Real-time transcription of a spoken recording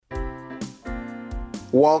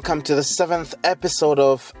Welcome to the 7th episode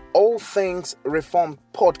of All Things Reformed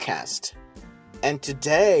podcast. And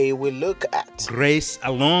today we look at Grace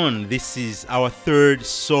Alone. This is our third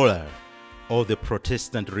Sola of the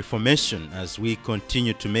Protestant Reformation as we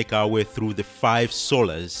continue to make our way through the 5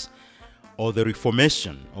 solas of the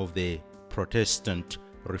Reformation of the Protestant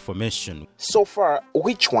Reformation. So far,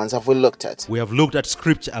 which ones have we looked at? We have looked at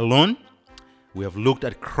Scripture alone, we have looked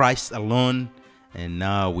at Christ alone, and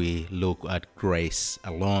now we look at grace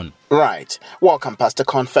alone. Right. Welcome, Pastor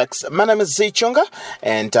Confex. My name is Z Chunga,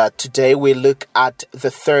 and today we look at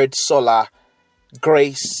the third sola,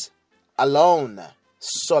 grace alone,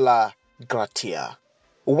 sola gratia.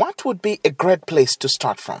 What would be a great place to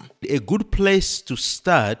start from? A good place to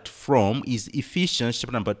start from is Ephesians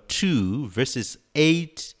chapter number 2, verses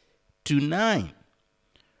 8 to 9.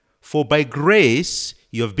 For by grace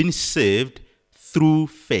you have been saved through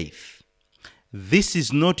faith. This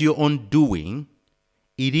is not your own doing,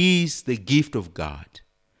 it is the gift of God,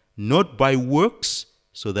 not by works,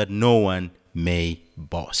 so that no one may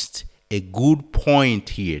boast. A good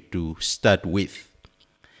point here to start with.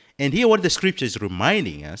 And here what the scripture is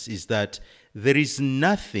reminding us is that there is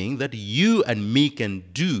nothing that you and me can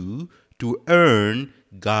do to earn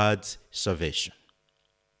God's salvation.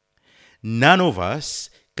 None of us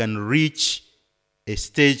can reach a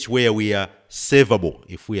stage where we are savable,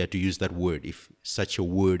 if we are to use that word, if such a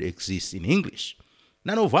word exists in English.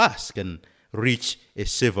 None of us can reach a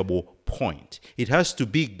savable point. It has to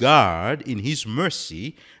be God in His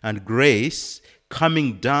mercy and grace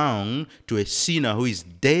coming down to a sinner who is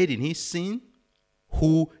dead in his sin,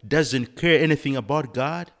 who doesn't care anything about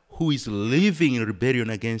God, who is living in rebellion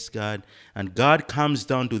against God, and God comes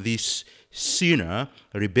down to this sinner,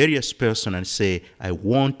 a rebellious person, and say, I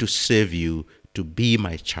want to save you to be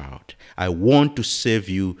my child. I want to save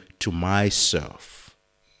you to myself.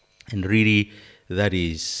 And really, that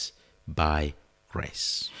is by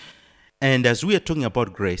grace. And as we are talking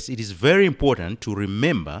about grace, it is very important to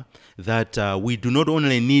remember that we do not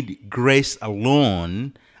only need grace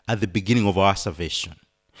alone at the beginning of our salvation,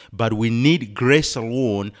 but we need grace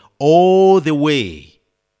alone all the way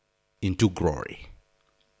into glory.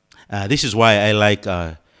 This is why I like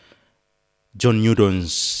John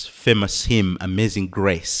Newton's famous hymn, Amazing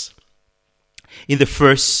Grace. In the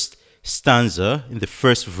first stanza, in the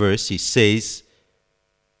first verse, he says,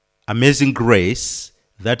 Amazing grace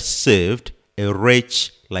that saved a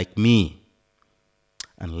wretch like me.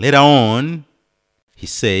 And later on, he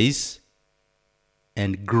says,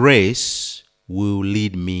 and grace will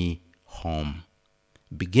lead me home.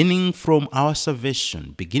 Beginning from our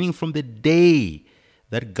salvation, beginning from the day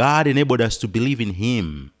that God enabled us to believe in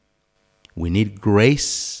Him, we need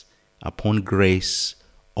grace upon grace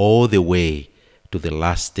all the way to the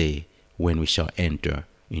last day when we shall enter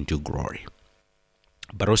into glory.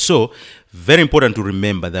 But also, very important to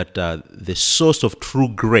remember that the source of true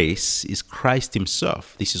grace is Christ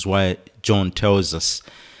Himself. This is why John tells us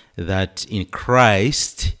that in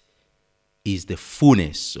Christ is the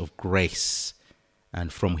fullness of grace.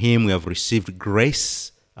 And from Him we have received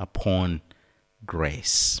grace upon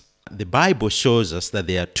grace. The Bible shows us that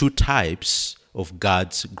there are 2 types of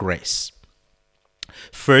God's grace.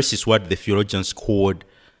 First is what the theologians called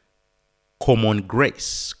common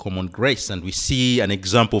grace. Common grace. And we see an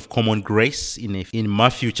example of common grace in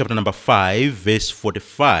Matthew chapter number 5, verse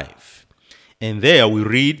 45. And there we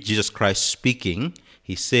read Jesus Christ speaking.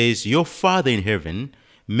 He says, Your Father in heaven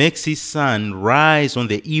makes His sun rise on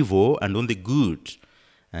the evil and on the good,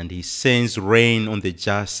 and He sends rain on the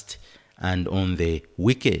just and on the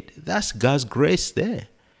wicked. That's God's grace there.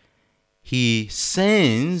 He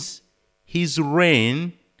sends His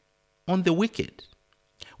rain on the wicked.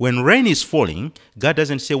 When rain is falling, God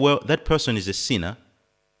doesn't say, well, that person is a sinner.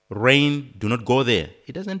 Rain, do not go there.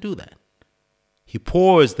 He doesn't do that. He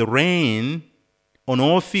pours the rain on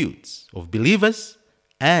all fields of believers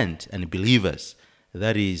and unbelievers.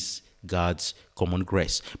 That is God's common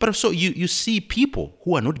grace. But also you see people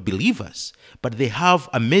who are not believers, but they have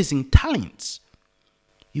amazing talents.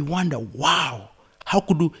 You wonder, wow, how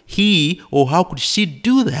could he or how could she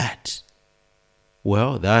do that?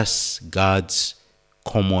 Well, that's God's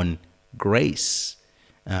common grace.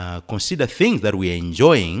 Consider things that we are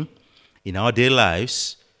enjoying in our daily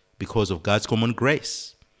lives because of God's common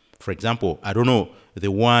grace. For example, I don't know, the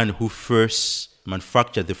one who first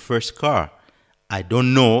manufactured the first car, I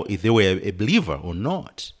don't know if they were a believer or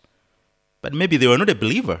not. But maybe they were not a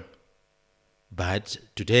believer. But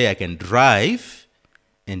today I can drive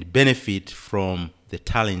and benefit from the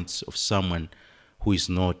talents of someone who is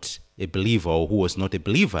not a believer or who was not a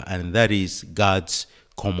believer. And that is God's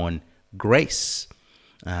common grace.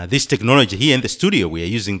 This technology here in the studio, we are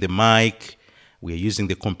using the mic, we are using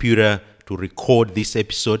the computer to record this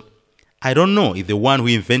episode. I don't know if the one who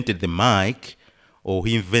invented the mic or who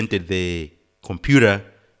invented the computer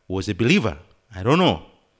was a believer. I don't know.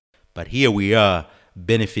 But here we are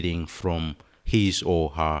benefiting from his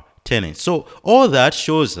or her tenants. So all that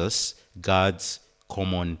shows us God's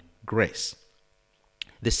common grace.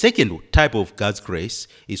 The second type of God's grace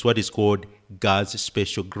is what is called God's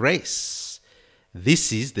special grace.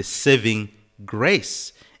 This is the saving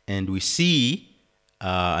grace. And we see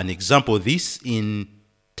an example of this in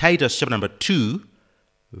Titus chapter number 2,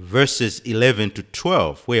 verses 11 to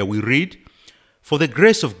 12, where we read, "For the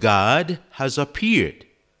grace of God has appeared,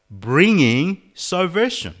 bringing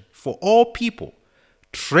salvation for all people,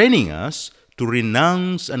 training us to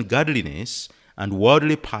renounce ungodliness and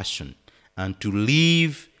worldly passion, and to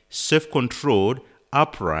live self-controlled,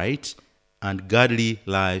 upright, and godly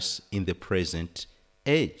lives in the present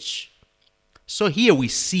age." So here we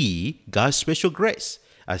see God's special grace.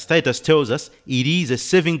 As Titus tells us, it is a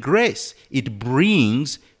saving grace. It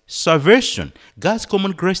brings salvation. God's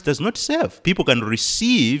common grace does not save. People can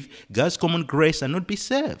receive God's common grace and not be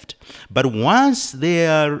saved. But once they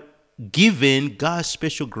are given God's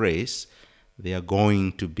special grace, they are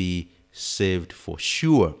going to be saved for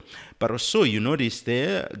sure. But also, you notice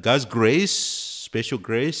there, God's grace, special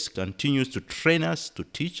grace, continues to train us, to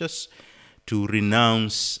teach us, to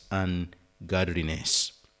renounce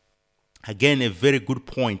ungodliness. Again, a very good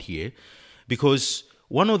point here, because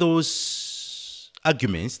one of those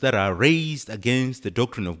arguments that are raised against the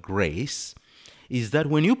doctrine of grace is that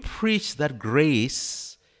when you preach that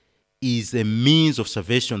grace is a means of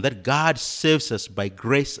salvation, that God saves us by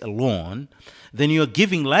grace alone, then you're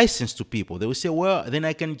giving license to people. They will say, well, then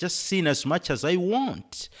I can just sin as much as I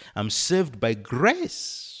want. I'm saved by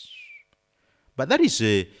grace. But that is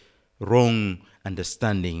a wrong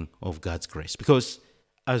understanding of God's grace, because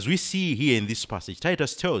as we see here in this passage,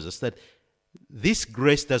 Titus tells us that this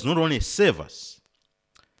grace does not only save us,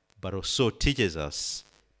 but also teaches us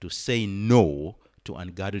to say no to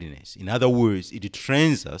ungodliness. In other words, it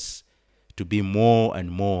trains us to be more and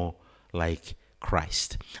more like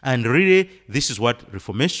Christ. And really, this is what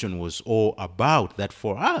Reformation was all about, that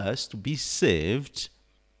for us to be saved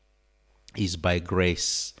is by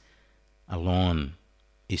grace alone.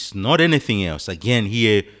 It's not anything else. Again,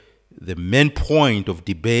 here, the main point of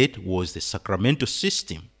debate was the sacramental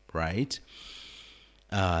system, right?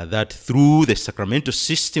 That through the sacramental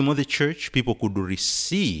system of the church, people could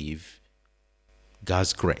receive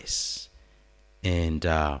God's grace. And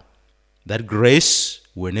that grace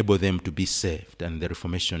will enable them to be saved. And the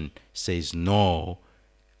Reformation says, no,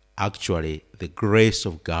 actually, the grace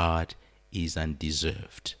of God is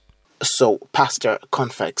undeserved. So, Pastor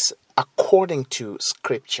Confex, according to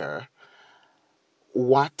Scripture,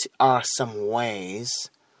 what are some ways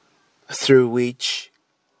through which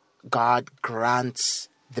God grants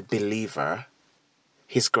the believer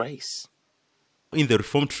his grace? In the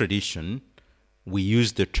Reformed tradition, we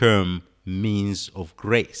use the term means of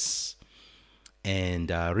grace. And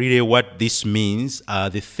really what this means are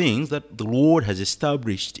the things that the Lord has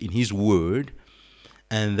established in His Word,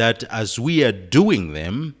 and that as we are doing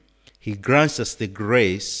them, He grants us the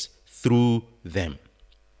grace through them.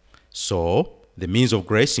 So, the means of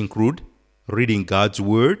grace include reading God's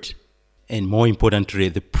Word, and more importantly,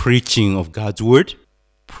 the preaching of God's Word,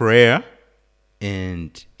 prayer,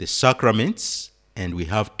 and the sacraments. And we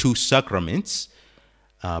have two sacraments,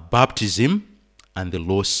 baptism and the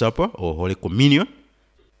Lord's Supper or Holy Communion.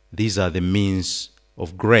 These are the means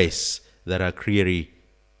of grace that are clearly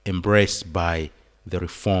embraced by the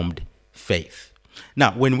Reformed faith.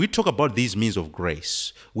 Now, when we talk about these means of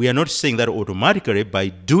grace, we are not saying that automatically by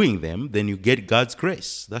doing them, then you get God's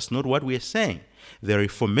grace. That's not what we are saying. The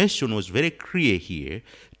Reformation was very clear here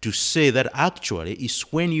to say that actually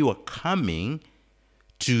it's when you are coming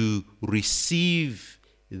to receive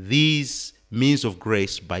these means of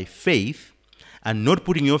grace by faith and not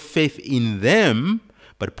putting your faith in them,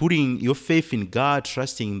 but putting your faith in God,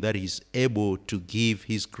 trusting that He's able to give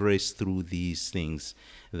His grace through these things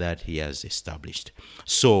that He has established.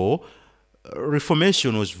 So,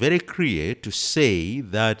 Reformation was very clear to say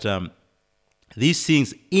that these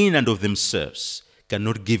things in and of themselves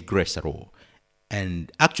cannot give grace at all.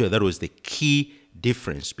 And actually, that was the key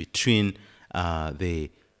difference between the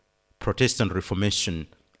Protestant Reformation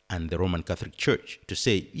and the Roman Catholic Church. To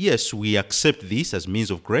say, yes, we accept this as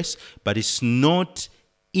means of grace, but it's not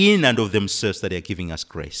in and of themselves that they are giving us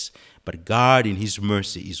grace. But God, in His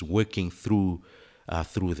mercy, is working through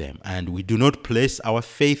them. And we do not place our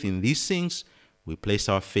faith in these things. We place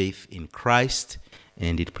our faith in Christ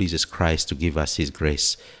and it pleases Christ to give us his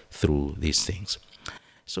grace through these things.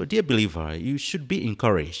 So, dear believer, you should be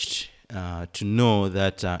encouraged to know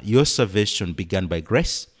that your salvation began by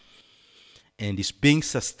grace and is being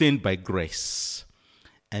sustained by grace,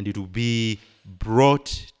 and it will be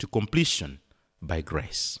brought to completion by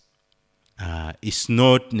grace. It's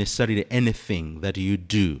not necessarily anything that you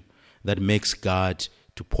do that makes God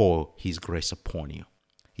to pour his grace upon you.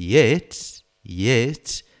 Yet,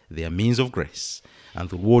 they are means of grace, and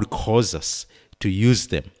the Lord calls us to use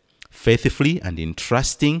them faithfully and in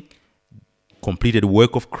trusting completed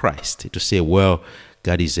work of Christ to say, well,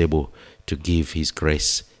 God is able to give his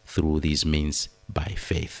grace through these means by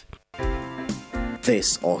faith.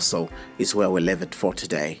 This also is where we leave it for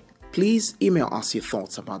today. Please email us your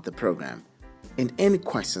thoughts about the program and any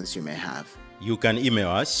questions you may have. You can email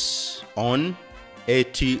us on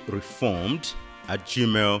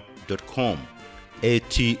atreformed@gmail.com.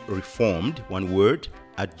 atreformed, one word,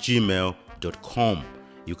 @gmail.com.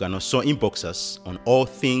 You can also inbox us on All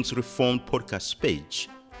Things Reformed podcast page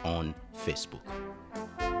on Facebook.